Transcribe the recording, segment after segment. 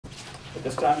At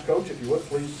this time, Coach, if you would,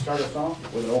 please start us off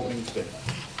with an opening statement.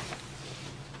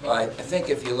 Well, I think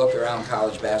if you look around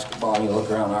college basketball and you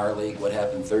look around our league, what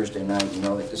happened Thursday night, you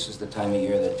know that this is the time of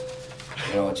year that,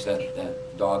 you know, it's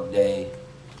that dog day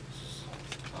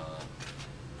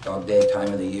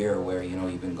time of the year where, you know,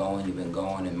 you've been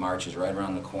going, and March is right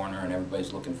around the corner, and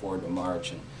everybody's looking forward to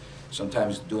March. And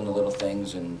sometimes doing the little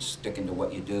things and sticking to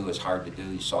what you do is hard to do.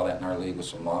 You saw that in our league with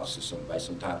some losses by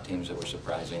some top teams that were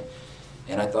surprising.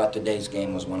 And I thought today's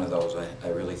game was one of those. I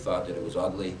really thought that it was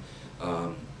ugly.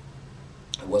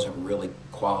 It wasn't really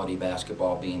quality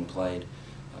basketball being played.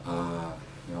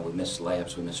 You know, we missed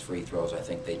layups, we missed free throws. I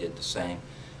think they did the same.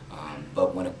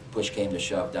 But when a push came to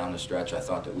shove down the stretch, I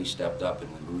thought that we stepped up and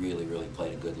we really, really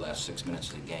played a good last 6 minutes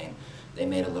of the game. They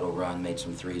made a little run, made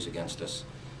some threes against us.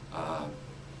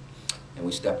 And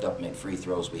we stepped up, made free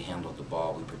throws, we handled the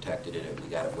ball, we protected it, we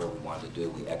got it where we wanted to do,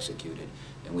 we executed,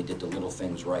 and we did the little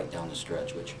things right down the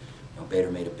stretch, which, you know, Bader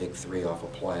made a big three off a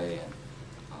play, and,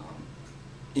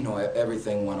 you know,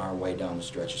 everything went our way down the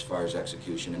stretch as far as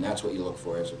execution, and that's what you look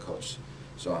for as a coach.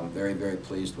 So I'm very, very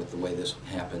pleased with the way this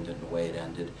happened and the way it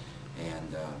ended,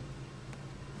 and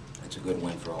it's a good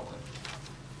win for Oakland.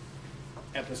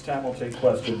 At this time, we'll take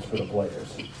questions for the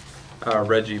players.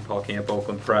 Reggie, Paul Kampe,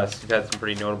 Oakland Press. You've had some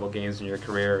pretty notable games in your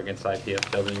career against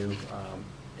IPFW.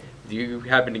 Do you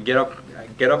happen to get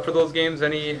up for those games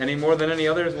any more than any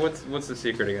others? What's the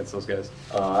secret against those guys?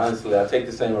 Honestly, I take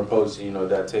the same approach, you know,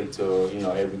 that I take to, you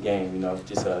know, every game. You know,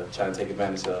 just trying to take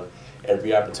advantage of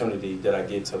every opportunity that I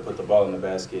get to put the ball in the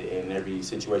basket, and every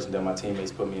situation that my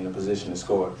teammates put me in a position to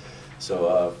score.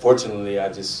 So fortunately,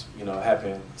 I just, you know,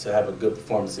 happen to have a good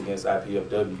performance against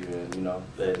IPFW, and, you know,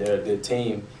 they're a good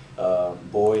team.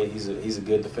 Boy, he's a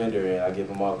good defender, and I give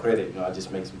him all credit. You know, I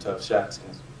just make some tough shots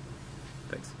against him.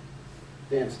 Thanks.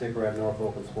 Dan Sticker at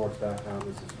NorthOaklandSports.com.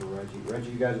 This is for Reggie.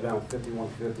 Reggie, you guys are down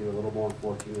 51-50 with a little more than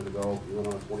 14 to go. You went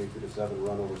on a 22-7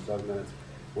 run over 7 minutes.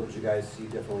 What did you guys see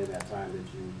differently in that time? Did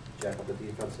you jack up the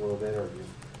defense a little bit, or just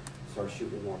start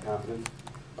shooting with more confidence?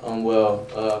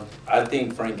 I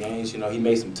think Frank Gaines, you know, he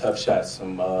made some tough shots,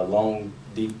 some long,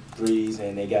 deep threes,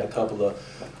 and they got a couple of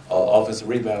offensive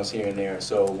rebounds here and there.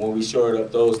 So when we shored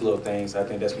up those little things, I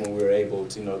think that's when we were able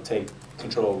to, you know, take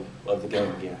control of the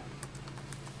game again.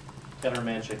 Gunnar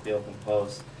Manchik, the Oakland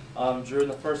Post. Drew, in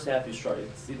the first half, you struggled.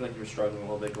 It seemed like you were struggling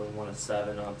a little bit, going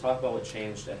 1-7. Talk about what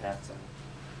changed at halftime.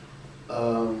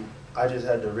 I just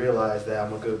had to realize that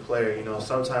I'm a good player. You know,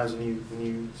 sometimes when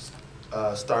you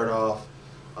start off,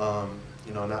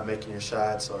 you know, not making your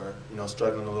shots, or, you know,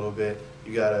 struggling a little bit,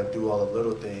 you got to do all the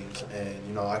little things. And,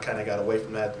 you know, I kind of got away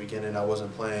from that at the beginning. I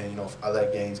wasn't playing, you know, I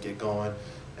let games get going.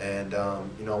 And,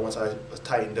 you know, once I was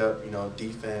tightened up, you know,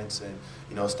 defense, and,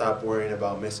 you know, stopped worrying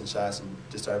about missing shots and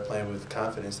just started playing with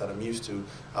confidence that I'm used to,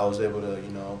 I was able to,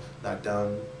 you know, knock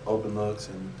down open looks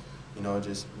and, you know,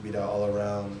 just be that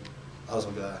all-around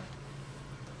hustle guy.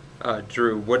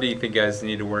 Drew, what do you think guys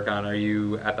need to work on? Are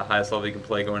you at the highest level you can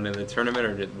play going into the tournament,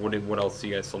 or what else do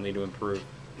you guys still need to improve?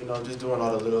 You know, just doing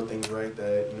all the little things right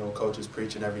that, you know, coach is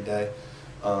preaching every day.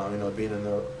 You know, being in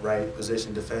the right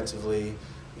position defensively,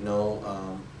 you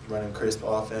know, running crisp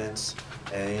offense,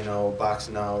 and, you know,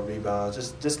 boxing out, rebounds,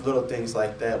 just little things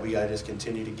like that we got to just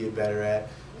continue to get better at.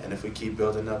 And if we keep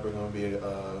building up, we're going to be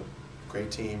a great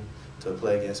team to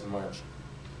play against in March.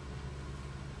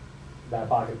 Matt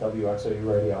Pocket, WXOU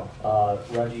Radio.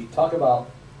 Reggie, talk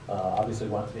about, obviously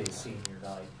Wednesday's senior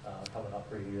night coming up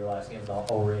for you, your last game in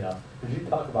the arena. Could you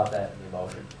talk about that and the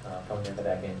emotion coming into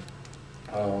that game?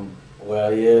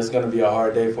 Well, yeah, it's going to be a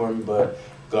hard day for me, but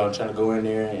I'm trying to go in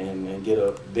there and get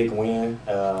a big win.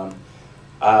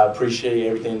 I appreciate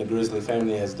everything the Grizzly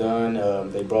family has done.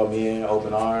 They brought me in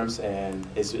open arms, and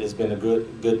it's been a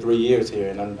good 3 years here,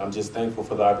 and I'm just thankful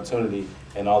for the opportunity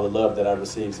and all the love that I've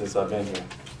received since I've been here.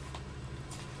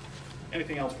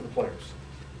 Anything else for the players?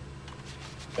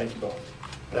 Thank you both.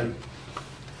 Thank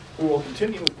you. We will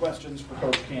continue with questions for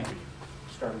Coach Kampe,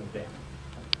 starting with Dan.